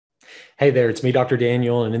Hey there, it's me, Dr.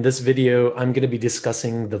 Daniel, and in this video, I'm going to be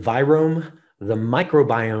discussing the virome, the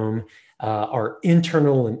microbiome, our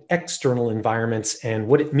internal and external environments, and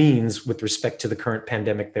what it means with respect to the current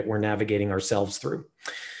pandemic that we're navigating ourselves through.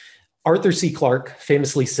 Arthur C. Clarke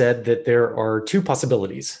famously said that there are two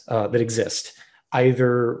possibilities that exist.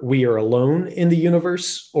 Either we are alone in the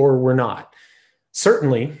universe or we're not.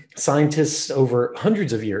 Certainly, scientists over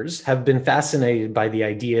hundreds of years have been fascinated by the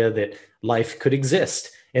idea that life could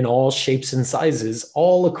exist in all shapes and sizes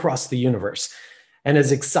all across the universe. And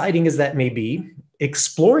as exciting as that may be,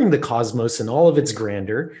 exploring the cosmos in all of its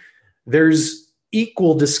grandeur, there's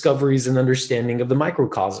equal discoveries and understanding of the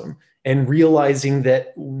microcosm and realizing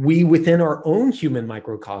that we within our own human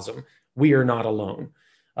microcosm, we are not alone.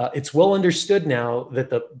 It's well understood now that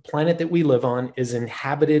the planet that we live on is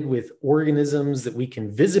inhabited with organisms that we can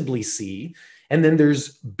visibly see. And then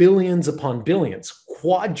there's billions upon billions,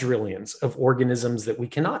 quadrillions of organisms that we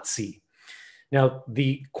cannot see. Now,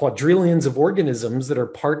 the quadrillions of organisms that are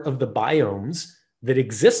part of the biomes that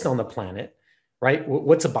exist on the planet, right?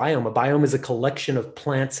 What's a biome? A biome is a collection of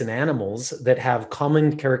plants and animals that have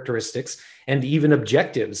common characteristics and even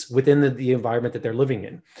objectives within the environment that they're living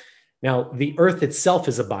in. Now, the Earth itself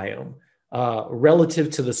is a biome. Relative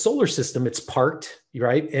to the solar system, it's parked,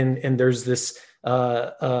 right? And there's this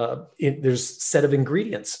there's set of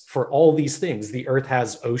ingredients for all these things. The Earth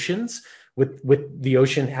has oceans. With the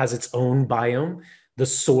ocean has its own biome. The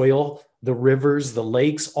soil, the rivers, the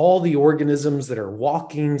lakes, all the organisms that are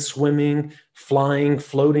walking, swimming, flying,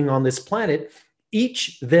 floating on this planet,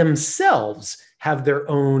 each themselves have their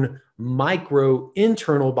own micro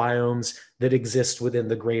internal biomes that exist within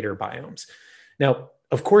the greater biomes. Now,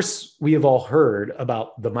 of course, we have all heard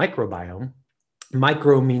about the microbiome,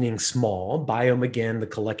 micro meaning small, biome again, the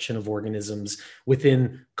collection of organisms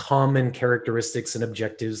within common characteristics and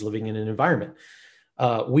objectives living in an environment.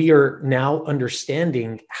 We are now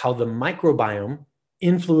understanding how the microbiome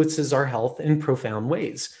influences our health in profound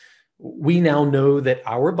ways. We now know that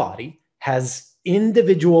our body has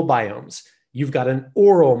individual biomes. You've got an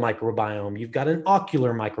oral microbiome, you've got an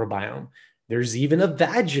ocular microbiome. There's even a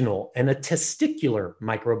vaginal and a testicular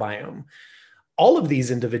microbiome. All of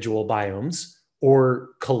these individual biomes or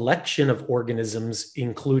collection of organisms,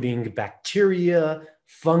 including bacteria,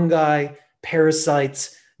 fungi,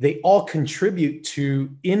 parasites, they all contribute to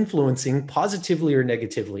influencing positively or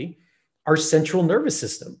negatively our central nervous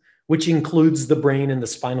system, which includes the brain and the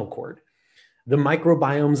spinal cord. The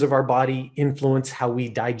microbiomes of our body influence how we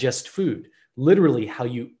digest food, literally how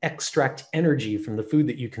you extract energy from the food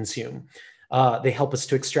that you consume. They help us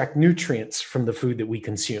to extract nutrients from the food that we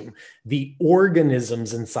consume. The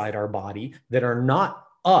organisms inside our body that are not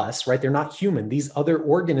us, right? They're not human. These other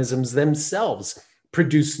organisms themselves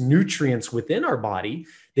produce nutrients within our body.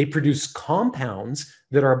 They produce compounds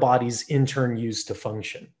that our bodies in turn use to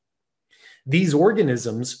function. These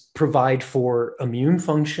organisms provide for immune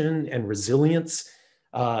function and resilience.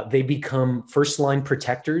 They become first-line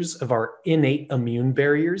protectors of our innate immune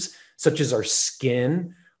barriers, such as our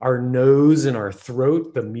skin, our nose and our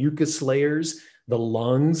throat, the mucus layers, the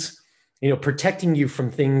lungs, protecting you from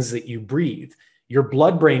things that you breathe. Your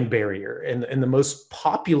blood-brain barrier and the most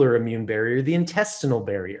popular immune barrier, the intestinal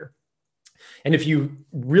barrier. And if you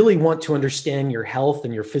really want to understand your health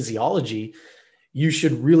and your physiology, you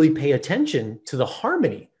should really pay attention to the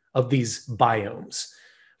harmony of these biomes.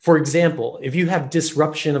 For example, if you have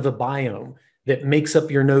disruption of a biome that makes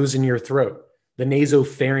up your nose and your throat, the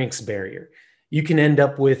nasopharynx barrier, you can end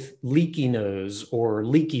up with leaky nose or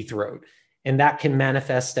leaky throat. And that can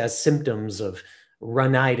manifest as symptoms of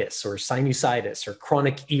rhinitis or sinusitis or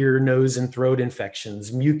chronic ear, nose, and throat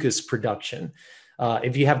infections, mucus production.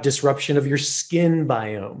 If you have disruption of your skin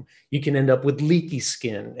biome, you can end up with leaky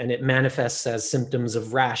skin, and it manifests as symptoms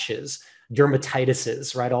of rashes,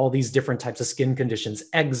 dermatitises, right? All these different types of skin conditions,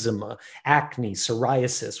 eczema, acne,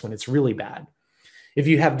 psoriasis when it's really bad. If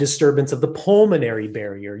you have disturbance of the pulmonary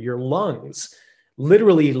barrier, your lungs,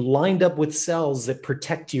 literally lined up with cells that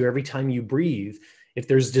protect you every time you breathe, if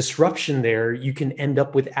there's disruption there, you can end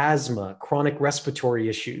up with asthma, chronic respiratory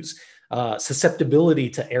issues, susceptibility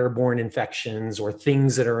to airborne infections or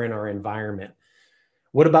things that are in our environment.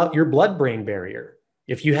 What about your blood-brain barrier?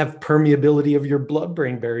 If you have permeability of your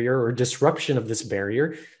blood-brain barrier or disruption of this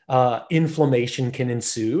barrier, inflammation can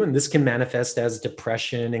ensue, and this can manifest as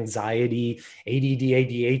depression, anxiety, ADD,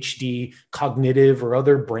 ADHD, cognitive or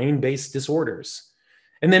other brain-based disorders.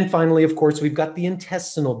 And then finally, of course, we've got the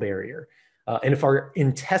intestinal barrier. And if our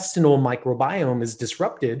intestinal microbiome is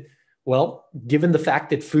disrupted, Well, given the fact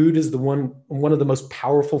that food is one of the most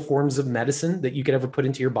powerful forms of medicine that you could ever put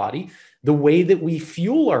into your body, the way that we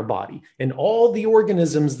fuel our body and all the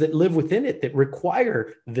organisms that live within it that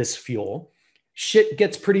require this fuel, shit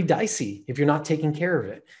gets pretty dicey if you're not taking care of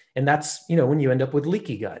it. And that's, when you end up with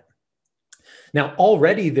leaky gut. Now,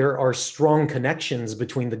 already there are strong connections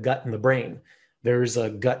between the gut and the brain. There's a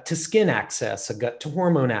gut to skin axis, a gut to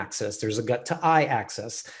hormone axis. There's a gut to eye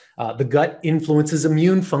axis. The gut influences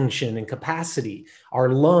immune function and capacity, our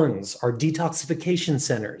lungs, our detoxification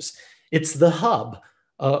centers. It's the hub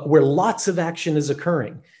where lots of action is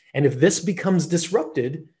occurring. And if this becomes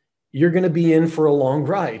disrupted, you're going to be in for a long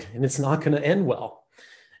ride and it's not going to end well.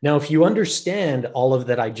 Now, if you understand all of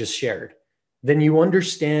that I just shared, then you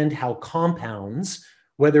understand how compounds,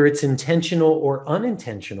 whether it's intentional or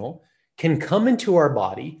unintentional, can come into our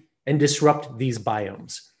body and disrupt these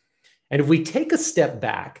biomes. And if we take a step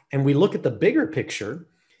back and we look at the bigger picture,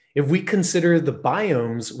 if we consider the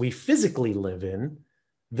biomes we physically live in,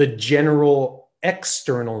 the general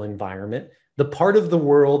external environment, the part of the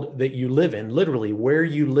world that you live in, literally where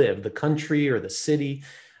you live, the country or the city,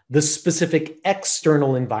 the specific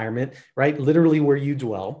external environment, right? Literally where you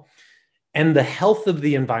dwell, and the health of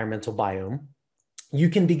the environmental biome, you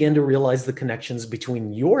can begin to realize the connections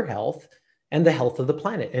between your health and the health of the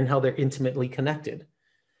planet and how they're intimately connected.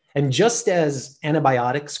 And just as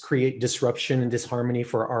antibiotics create disruption and disharmony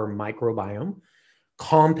for our microbiome,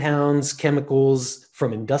 compounds, chemicals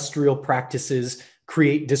from industrial practices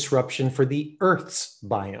create disruption for the Earth's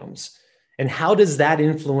biomes. And how does that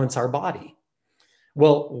influence our body?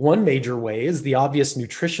 Well, one major way is the obvious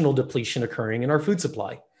nutritional depletion occurring in our food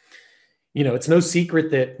supply. It's no secret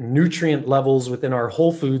that nutrient levels within our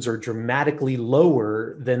whole foods are dramatically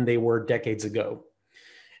lower than they were decades ago.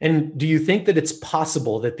 And do you think that it's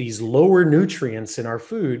possible that these lower nutrients in our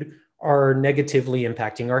food are negatively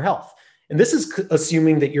impacting our health? And this is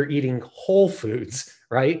assuming that you're eating whole foods,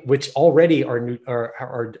 right? Which already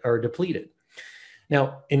are depleted.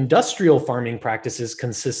 Now, industrial farming practices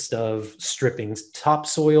consist of stripping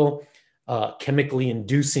topsoil, chemically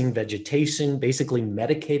inducing vegetation, basically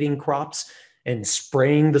medicating crops and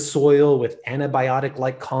spraying the soil with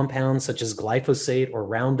antibiotic-like compounds such as glyphosate or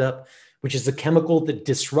Roundup, which is a chemical that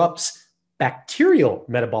disrupts bacterial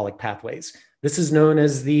metabolic pathways. This is known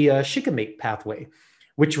as the shikimate pathway,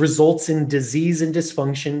 which results in disease and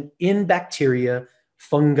dysfunction in bacteria,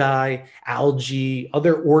 fungi, algae,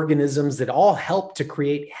 other organisms that all help to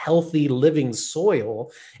create healthy living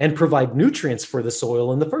soil and provide nutrients for the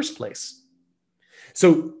soil in the first place.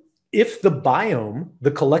 So if the biome,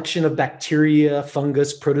 the collection of bacteria,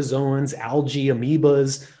 fungus, protozoans, algae,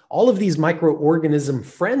 amoebas, all of these microorganism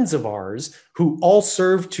friends of ours who all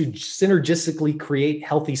serve to synergistically create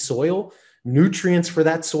healthy soil, nutrients for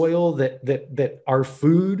that soil that our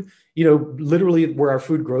food, literally where our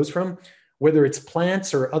food grows from, whether it's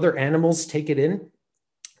plants or other animals take it in,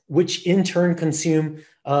 which in turn consume,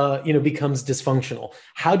 becomes dysfunctional.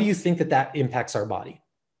 How do you think that impacts our body?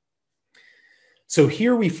 So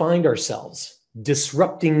here we find ourselves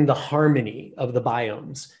disrupting the harmony of the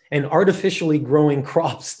biomes and artificially growing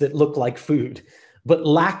crops that look like food, but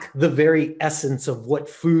lack the very essence of what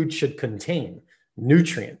food should contain,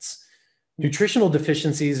 nutrients. Nutritional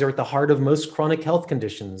deficiencies are at the heart of most chronic health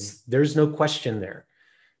conditions. There's no question there.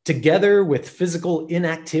 Together with physical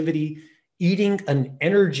inactivity, eating an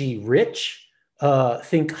energy-rich,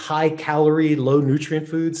 think high-calorie, low-nutrient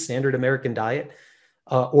foods, standard American diet,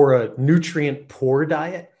 or a nutrient-poor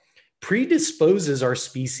diet, predisposes our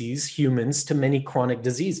species, humans, to many chronic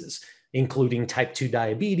diseases, including type 2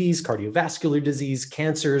 diabetes, cardiovascular disease,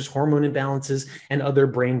 cancers, hormone imbalances, and other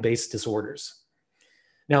brain-based disorders.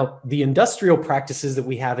 Now, the industrial practices that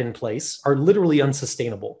we have in place are literally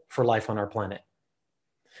unsustainable for life on our planet.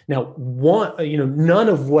 Now, none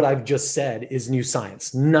of what I've just said is new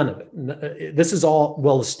science. None of it. This is all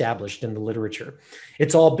well established in the literature.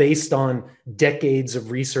 It's all based on decades of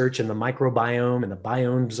research in the microbiome and the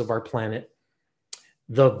biomes of our planet.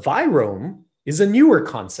 The virome is a newer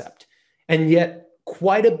concept, and yet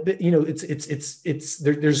quite a bit.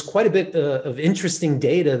 There's quite a bit of interesting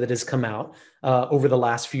data that has come out over the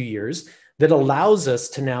last few years that allows us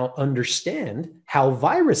to now understand how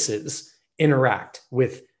viruses interact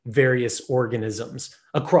with various organisms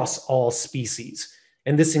across all species.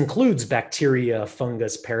 And this includes bacteria,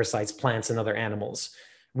 fungus, parasites, plants, and other animals.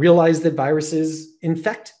 Realize that viruses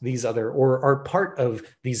infect these other or are part of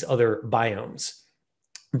these other biomes.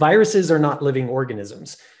 Viruses are not living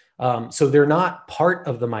organisms. So they're not part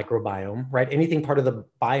of the microbiome, right? Anything part of the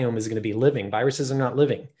biome is going to be living. Viruses are not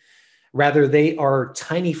living. Rather, they are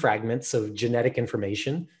tiny fragments of genetic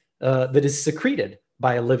information that is secreted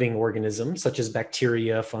by a living organism, such as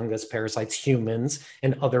bacteria, fungus, parasites, humans,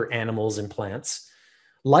 and other animals and plants.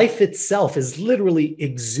 Life itself is literally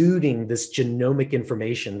exuding this genomic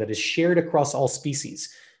information that is shared across all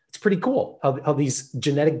species. It's pretty cool how these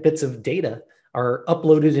genetic bits of data are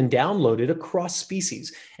uploaded and downloaded across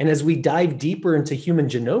species. And as we dive deeper into human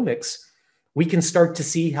genomics, we can start to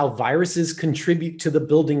see how viruses contribute to the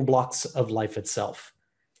building blocks of life itself.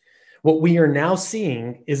 What we are now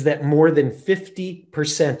seeing is that more than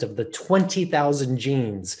 50% of the 20,000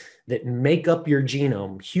 genes that make up your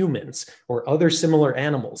genome, humans or other similar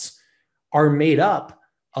animals, are made up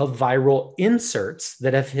of viral inserts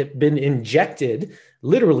that have been injected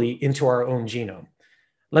literally into our own genome.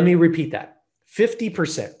 Let me repeat that.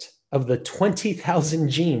 50% of the 20,000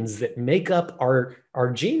 genes that make up our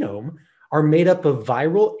genome are made up of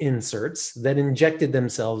viral inserts that injected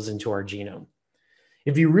themselves into our genome.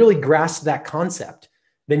 If you really grasp that concept,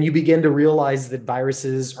 then you begin to realize that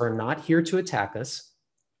viruses are not here to attack us.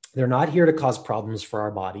 They're not here to cause problems for our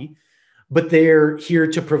body, but they're here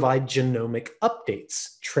to provide genomic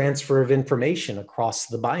updates, transfer of information across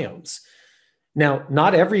the biomes. Now,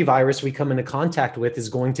 not every virus we come into contact with is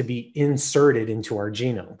going to be inserted into our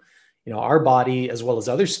genome. Our body, as well as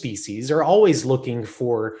other species, are always looking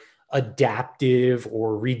for adaptive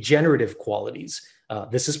or regenerative qualities.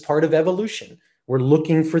 This is part of evolution. We're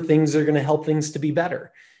looking for things that are going to help things to be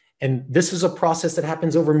better. And this is a process that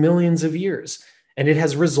happens over millions of years. And it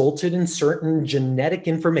has resulted in certain genetic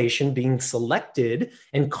information being selected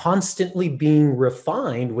and constantly being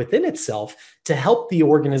refined within itself to help the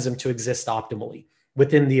organism to exist optimally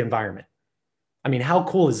within the environment. I mean, how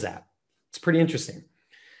cool is that? It's pretty interesting.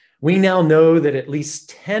 We now know that at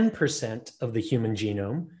least 10% of the human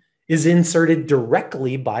genome is inserted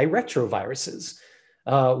directly by retroviruses.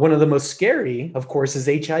 One of the most scary, of course,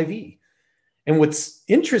 is HIV. And what's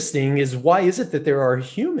interesting is, why is it that there are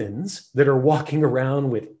humans that are walking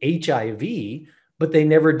around with HIV, but they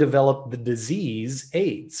never develop the disease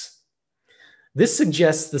AIDS? This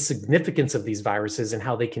suggests the significance of these viruses and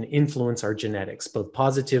how they can influence our genetics, both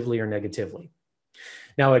positively or negatively.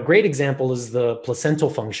 Now, a great example is the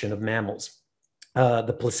placental function of mammals.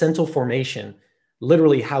 The placental formation,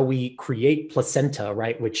 literally how we create placenta,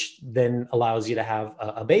 right, which then allows you to have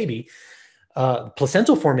a baby.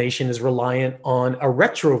 Placental formation is reliant on a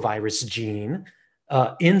retrovirus gene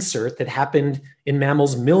insert that happened in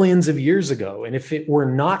mammals millions of years ago. And if it were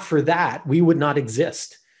not for that, we would not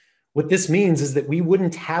exist. What this means is that we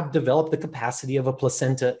wouldn't have developed the capacity of a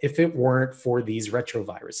placenta if it weren't for these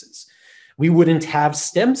retroviruses. We wouldn't have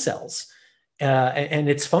stem cells and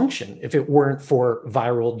its function if it weren't for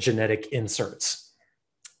viral genetic inserts.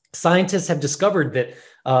 Scientists have discovered that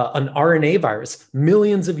an RNA virus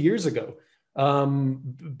millions of years ago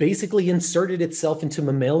basically inserted itself into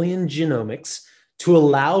mammalian genomics to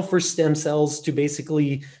allow for stem cells to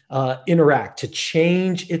basically interact, to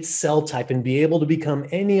change its cell type and be able to become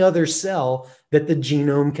any other cell that the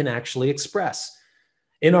genome can actually express.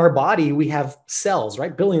 In our body, we have cells,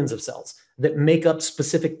 right? Billions of cells that make up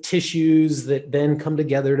specific tissues that then come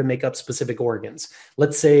together to make up specific organs.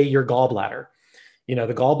 Let's say your gallbladder. The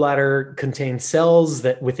gallbladder contains cells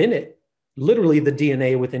that within it, literally the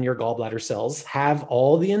DNA within your gallbladder cells, have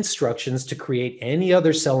all the instructions to create any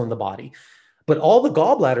other cell in the body. But all the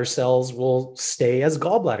gallbladder cells will stay as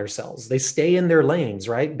gallbladder cells. They stay in their lanes,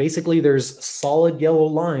 right? Basically, there's solid yellow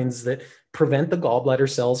lines that prevent the gallbladder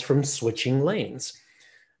cells from switching lanes.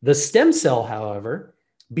 The stem cell, however,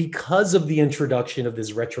 because of the introduction of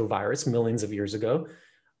this retrovirus millions of years ago,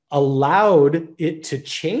 allowed it to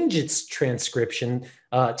change its transcription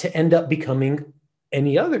to end up becoming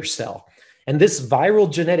any other cell. And this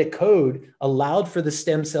viral genetic code allowed for the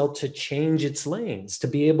stem cell to change its lanes, to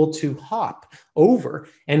be able to hop over.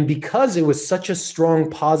 And because it was such a strong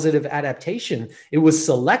positive adaptation, it was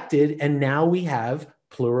selected, and now we have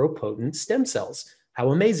pluripotent stem cells. How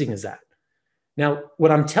amazing is that? Now,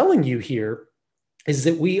 what I'm telling you here is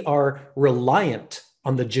that we are reliant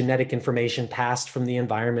on the genetic information passed from the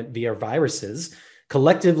environment via viruses,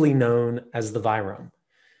 collectively known as the virome.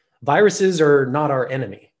 Viruses are not our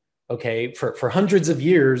enemy. Okay, for hundreds of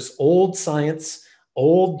years, old science,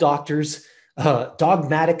 old doctors,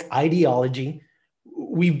 dogmatic ideology,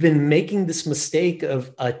 we've been making this mistake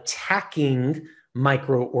of attacking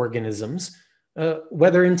microorganisms,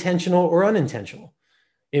 whether intentional or unintentional.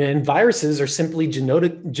 And viruses are simply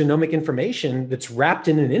genomic information that's wrapped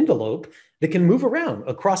in an envelope that can move around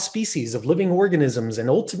across species of living organisms and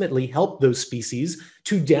ultimately help those species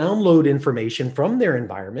to download information from their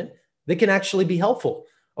environment that can actually be helpful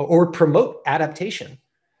or promote adaptation.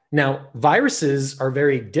 Now, viruses are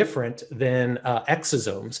very different than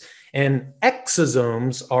exosomes, and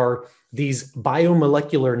exosomes are these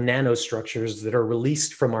biomolecular nanostructures that are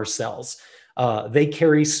released from our cells. They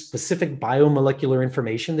carry specific biomolecular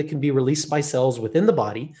information that can be released by cells within the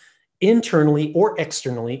body, internally or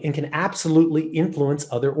externally, and can absolutely influence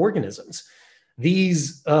other organisms.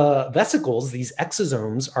 These vesicles, these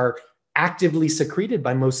exosomes, are actively secreted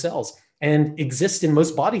by most cells and exist in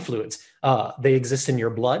most body fluids. They exist in your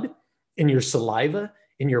blood, in your saliva,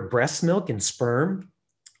 in your breast milk and sperm.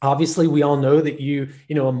 Obviously, we all know that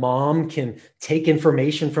a mom can take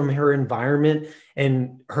information from her environment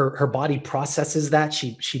and her body processes that.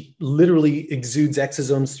 She literally exudes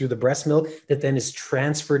exosomes through the breast milk that then is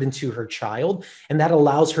transferred into her child. And that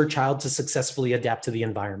allows her child to successfully adapt to the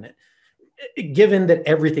environment, given that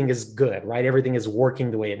everything is good, right? Everything is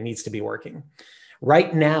working the way it needs to be working.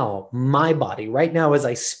 Right now, my body, right now as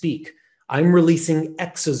I speak, I'm releasing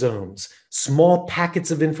exosomes, small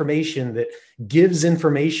packets of information that gives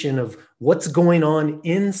information of what's going on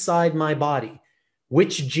inside my body,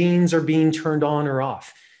 which genes are being turned on or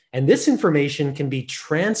off. And this information can be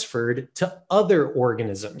transferred to other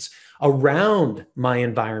organisms around my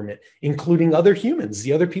environment, including other humans,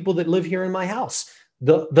 the other people that live here in my house,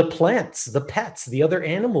 the plants, the pets, the other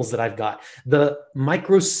animals that I've got, the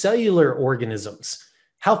microcellular organisms.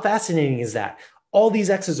 How fascinating is that? All these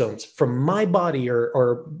exosomes from my body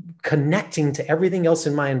are connecting to everything else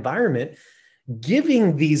in my environment,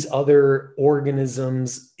 giving these other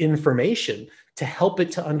organisms information to help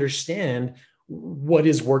it to understand what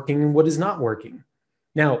is working and what is not working.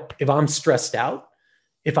 Now, if I'm stressed out,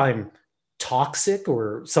 if I'm toxic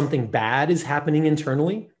or something bad is happening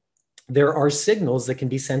internally, there are signals that can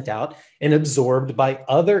be sent out and absorbed by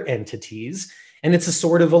other entities. And it's a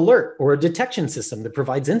sort of alert or a detection system that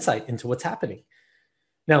provides insight into what's happening.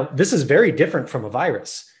 Now, this is very different from a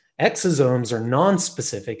virus. Exosomes are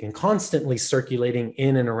non-specific and constantly circulating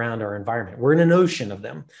in and around our environment. We're in an ocean of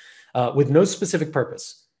them with no specific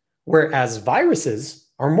purpose, whereas viruses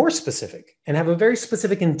are more specific and have a very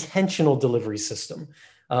specific intentional delivery system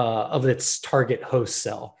of its target host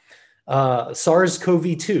cell.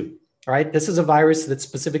 SARS-CoV-2, right? This is a virus that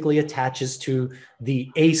specifically attaches to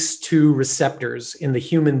the ACE2 receptors in the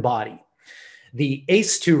human body. The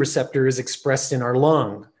ACE2 receptor is expressed in our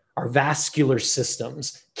lung, our vascular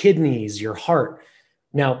systems, kidneys, your heart.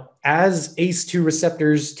 Now, as ACE2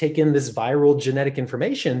 receptors take in this viral genetic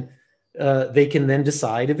information, they can then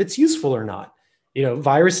decide if it's useful or not.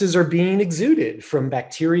 Viruses are being exuded from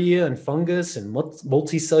bacteria and fungus and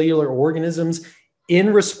multicellular organisms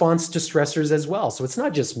in response to stressors as well. So it's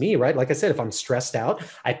not just me, right? Like I said, if I'm stressed out,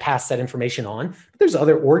 I pass that information on. But there's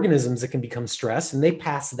other organisms that can become stressed and they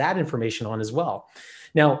pass that information on as well.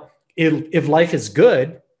 Now, if life is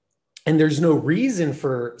good and there's no reason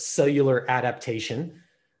for cellular adaptation,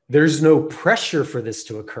 there's no pressure for this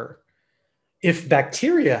to occur. If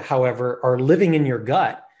bacteria, however, are living in your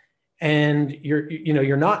gut and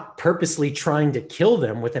you're not purposely trying to kill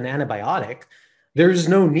them with an antibiotic, there's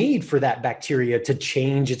no need for that bacteria to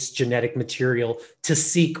change its genetic material to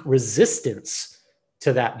seek resistance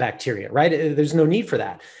to that bacteria, right? There's no need for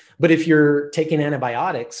that. But if you're taking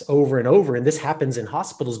antibiotics over and over, and this happens in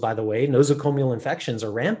hospitals, by the way, nosocomial infections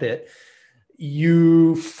are rampant,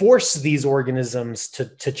 you force these organisms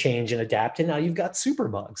to change and adapt, and now you've got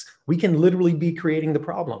superbugs. We can literally be creating the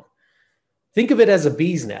problem. Think of it as a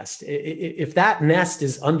bee's nest. If that nest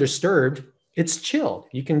is undisturbed, it's chilled.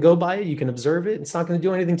 You can go by it, you can observe it. It's not going to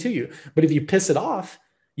do anything to you. But if you piss it off,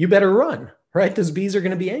 you better run, right? Those bees are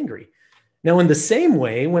going to be angry. Now, in the same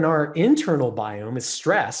way, when our internal biome is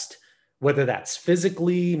stressed, whether that's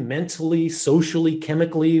physically, mentally, socially,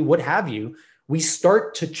 chemically, what have you, we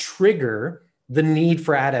start to trigger the need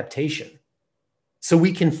for adaptation. So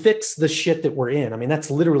we can fix the shit that we're in. I mean,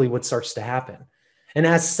 that's literally what starts to happen. And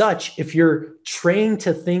as such, if you're trained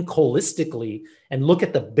to think holistically and look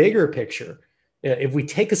at the bigger picture, if we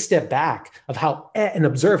take a step back and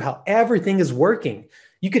observe how everything is working,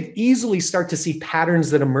 you could easily start to see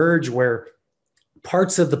patterns that emerge where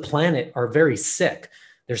parts of the planet are very sick.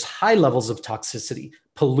 There's high levels of toxicity,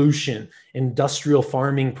 pollution, industrial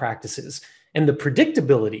farming practices, and the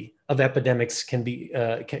predictability of epidemics can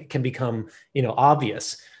become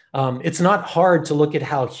obvious. It's not hard to look at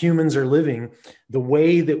how humans are living, the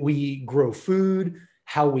way that we grow food,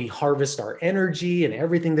 how we harvest our energy and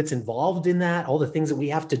everything that's involved in that, all the things that we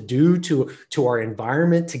have to do to our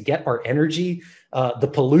environment to get our energy,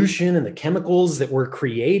 the pollution and the chemicals that we're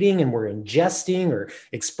creating and we're ingesting or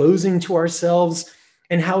exposing to ourselves,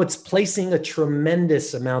 and how it's placing a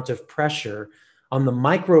tremendous amount of pressure on the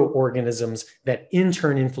microorganisms that in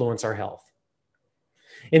turn influence our health.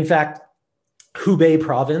 In fact, Hubei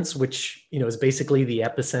province, which is basically the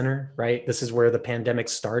epicenter, right? This is where the pandemic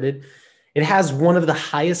started. It has one of the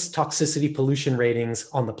highest toxicity pollution ratings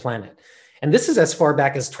on the planet. And this is as far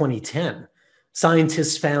back as 2010.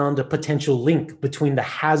 Scientists found a potential link between the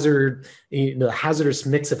hazardous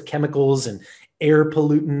mix of chemicals and air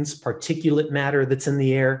pollutants, particulate matter that's in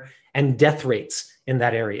the air, and death rates in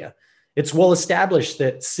that area. It's well established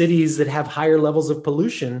that cities that have higher levels of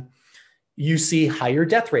pollution, you see higher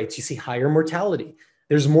death rates, you see higher mortality.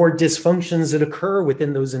 There's more dysfunctions that occur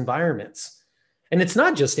within those environments. And it's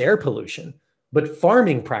not just air pollution, but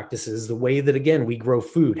farming practices, the way that, again, we grow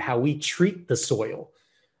food, how we treat the soil,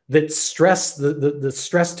 that stress, the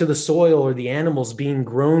stress to the soil or the animals being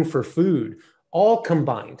grown for food, all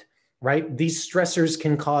combined, right? These stressors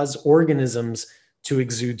can cause organisms to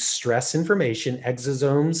exude stress information,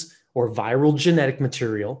 exosomes, or viral genetic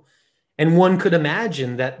material. And one could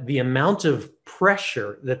imagine that the amount of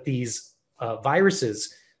pressure that these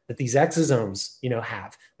viruses, that these exosomes,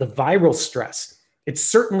 have, the viral stress, it's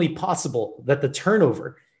certainly possible that the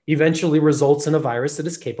turnover eventually results in a virus that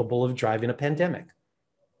is capable of driving a pandemic.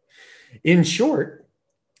 In short,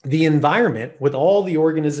 the environment, with all the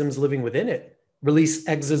organisms living within it, release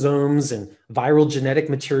exosomes and viral genetic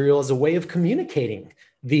material as a way of communicating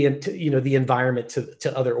the environment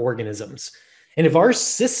to other organisms. And if our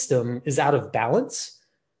system is out of balance,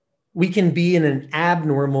 we can be in an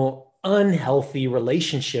abnormal, unhealthy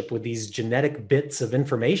relationship with these genetic bits of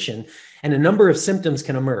information, and a number of symptoms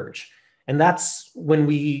can emerge. And that's when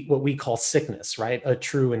what we call sickness, right? A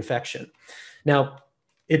true infection. Now,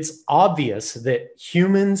 it's obvious that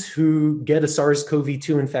humans who get a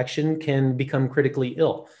SARS-CoV-2 infection can become critically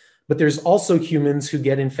ill, but there's also humans who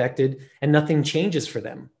get infected and nothing changes for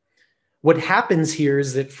them. What happens here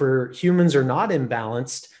is that for humans are not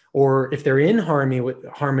imbalanced, or if they're in harmony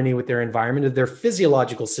with their environment, if their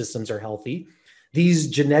physiological systems are healthy, these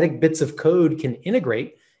genetic bits of code can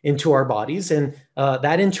integrate into our bodies, and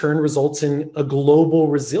that in turn results in a global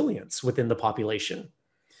resilience within the population.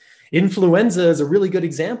 Influenza is a really good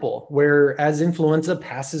example where, as influenza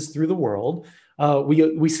passes through the world,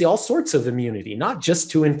 we see all sorts of immunity, not just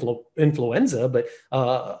to influenza, but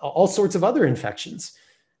all sorts of other infections.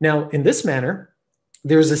 Now, in this manner,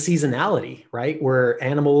 there's a seasonality, right, where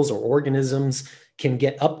animals or organisms can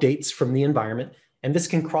get updates from the environment, and this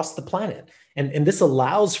can cross the planet. And this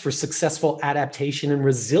allows for successful adaptation and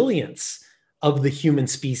resilience of the human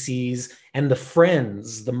species and the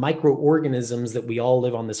friends, the microorganisms that we all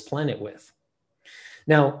live on this planet with.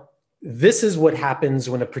 Now, this is what happens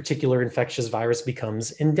when a particular infectious virus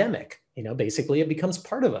becomes endemic. Basically it becomes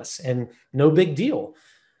part of us, and no big deal.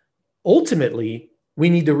 Ultimately, we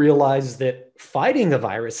need to realize that fighting a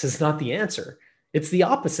virus is not the answer. It's the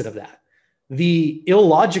opposite of that. The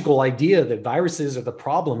illogical idea that viruses are the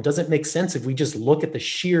problem doesn't make sense if we just look at the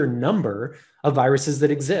sheer number of viruses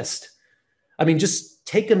that exist. I mean, just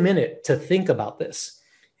take a minute to think about this.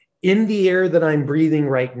 In the air that I'm breathing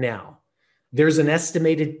right now, there's an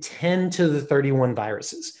estimated 10 to the 31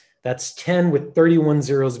 viruses. That's 10 with 31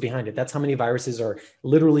 zeros behind it. That's how many viruses are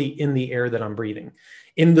literally in the air that I'm breathing.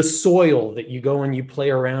 In the soil that you go and you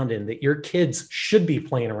play around in, that your kids should be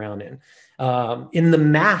playing around in the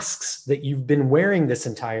masks that you've been wearing this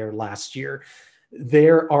entire last year,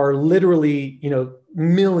 there are literally,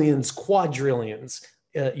 millions, quadrillions.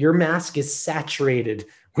 Your mask is saturated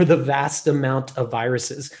with a vast amount of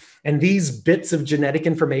viruses. And these bits of genetic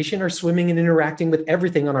information are swimming and interacting with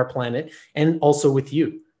everything on our planet, and also with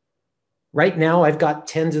you. Right now, I've got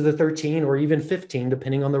 10 to the 13 or even 15,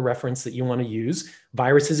 depending on the reference that you want to use,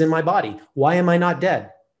 viruses in my body. Why am I not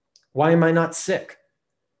dead? Why am I not sick?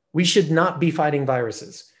 We should not be fighting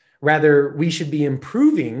viruses. Rather, we should be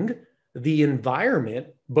improving the environment,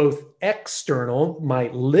 both external, my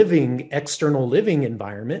external living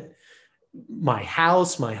environment, my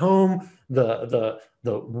house, my home, the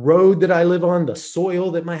road that I live on, the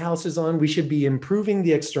soil that my house is on. We should be improving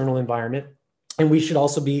the external environment, and we should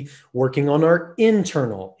also be working on our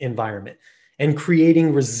internal environment and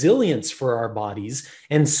creating resilience for our bodies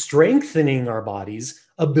and strengthening our body's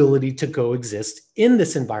ability to coexist in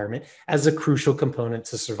this environment as a crucial component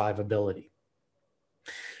to survivability.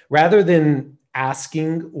 Rather than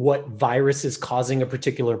asking what virus is causing a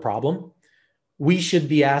particular problem, we should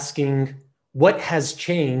be asking what has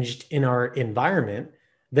changed in our environment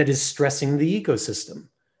that is stressing the ecosystem,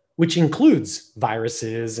 which includes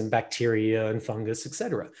viruses and bacteria and fungus, et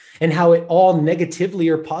cetera, and how it all negatively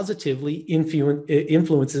or positively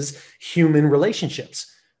influences human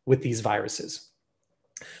relationships with these viruses.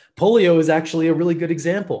 Polio is actually a really good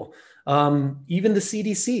example. Even the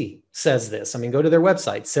CDC says this. I mean, go to their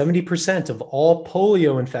website. 70% of all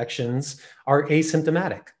polio infections are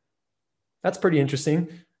asymptomatic. That's pretty interesting.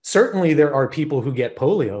 Certainly, there are people who get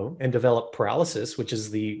polio and develop paralysis, which is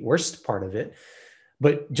the worst part of it.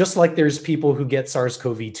 But just like there's people who get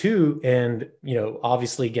SARS-CoV-2 and,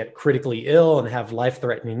 obviously get critically ill and have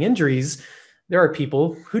life-threatening injuries, there are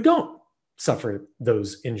people who don't suffer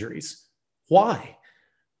those injuries. Why?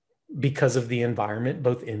 Because of the environment,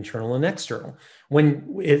 both internal and external.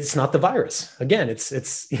 When it's not the virus, again, it's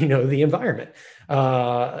the environment.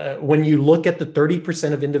 When you look at the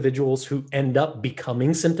 30% of individuals who end up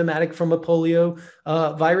becoming symptomatic from a polio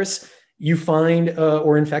virus, you find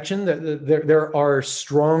or infection that there are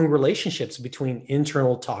strong relationships between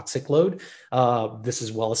internal toxic load. This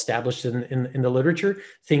is well established in the literature.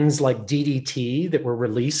 Things like DDT that were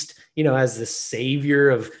released, as the savior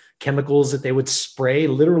of chemicals that they would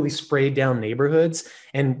literally spray down neighborhoods.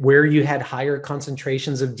 And where you had higher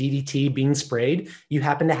concentrations of DDT being sprayed, you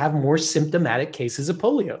happen to have more symptomatic cases of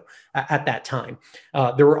polio at that time.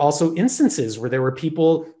 There were also instances where there were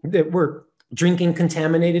people that were drinking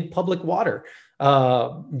contaminated public water.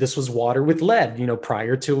 This was water with lead,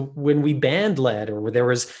 prior to when we banned lead, or where there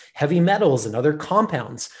was heavy metals and other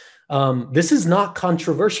compounds. This is not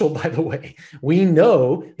controversial, by the way. We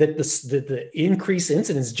know that the increased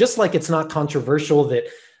incidence, just like it's not controversial that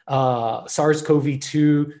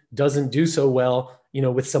SARS-CoV-2 doesn't do so well,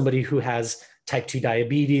 with somebody who has type 2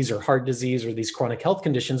 diabetes or heart disease or these chronic health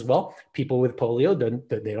conditions. Well, people with polio,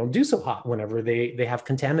 they don't do so hot whenever they have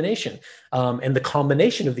contamination. And the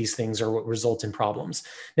combination of these things are what result in problems.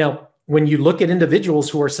 Now, when you look at individuals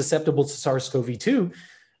who are susceptible to SARS-CoV-2,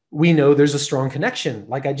 we know there's a strong connection,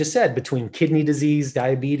 like I just said, between kidney disease,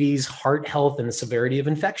 diabetes, heart health, and the severity of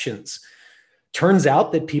infections. Turns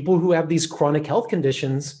out that people who have these chronic health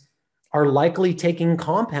conditions are likely taking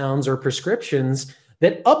compounds or prescriptions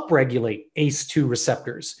that upregulate ACE2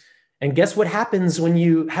 receptors. And guess what happens when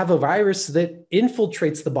you have a virus that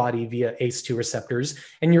infiltrates the body via ACE2 receptors,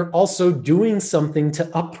 and you're also doing something to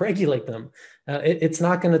upregulate them? It's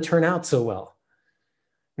not going to turn out so well.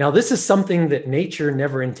 Now, this is something that nature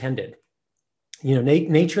never intended.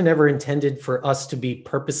 Nature never intended for us to be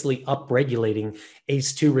purposely upregulating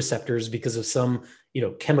ACE2 receptors because of some,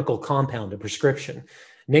 chemical compound, a prescription.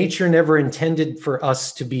 Nature never intended for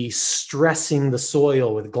us to be stressing the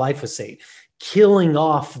soil with glyphosate, killing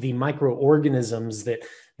off the microorganisms that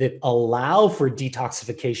allow for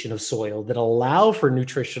detoxification of soil, that allow for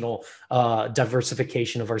nutritional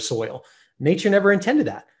diversification of our soil. Nature never intended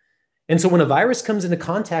that. And so when a virus comes into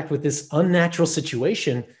contact with this unnatural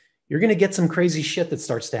situation, you're going to get some crazy shit that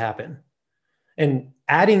starts to happen. And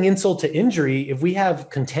adding insult to injury, if we have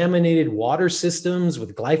contaminated water systems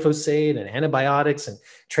with glyphosate and antibiotics and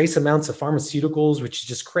trace amounts of pharmaceuticals, which is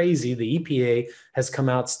just crazy, the EPA has come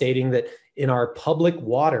out stating that in our public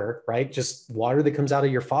water, right, just water that comes out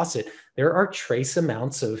of your faucet, there are trace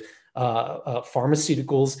amounts of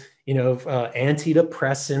pharmaceuticals,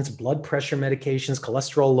 antidepressants, blood pressure medications,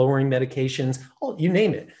 cholesterol lowering medications, you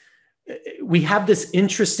name it. We have this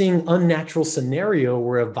interesting unnatural scenario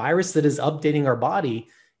where a virus that is updating our body,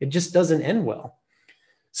 it just doesn't end well.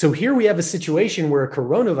 So here we have a situation where a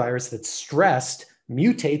coronavirus that's stressed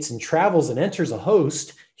mutates and travels and enters a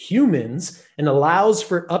host, humans, and allows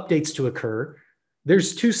for updates to occur.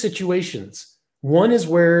 There's two situations. One is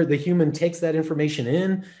where the human takes that information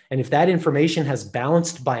in, and if that information has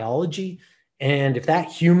balanced biology, and if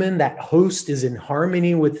that human, that host, is in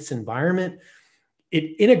harmony with its environment,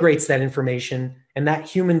 it integrates that information, and that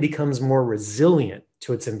human becomes more resilient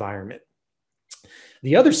to its environment.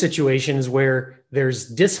 The other situation is where there's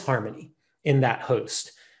disharmony in that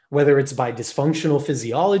host, whether it's by dysfunctional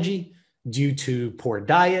physiology, due to poor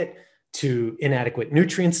diet, to inadequate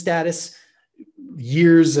nutrient status,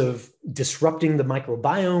 years of disrupting the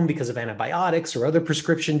microbiome because of antibiotics or other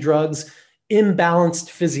prescription drugs, imbalanced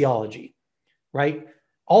physiology, right?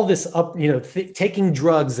 All this taking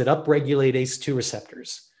drugs that upregulate ACE2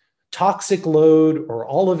 receptors, toxic load, or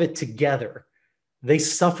all of it together, they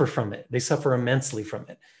suffer from it. They suffer immensely from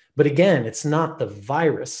it. But again, it's not the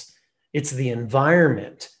virus, it's the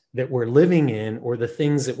environment that we're living in, or the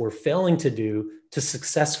things that we're failing to do to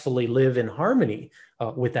successfully live in harmony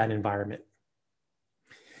with that environment.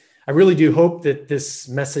 I really do hope that this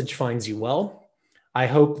message finds you well. I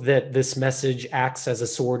hope that this message acts as a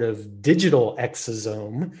sort of digital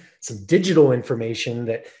exosome, some digital information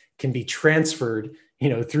that can be transferred,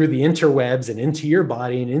 through the interwebs and into your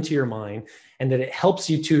body and into your mind, and that it helps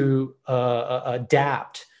you to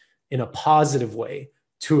adapt in a positive way,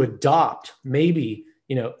 to adopt maybe,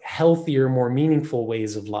 healthier, more meaningful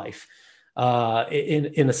ways of life.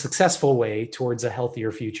 in a successful way towards a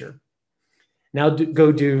healthier future. Now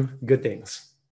go do good things.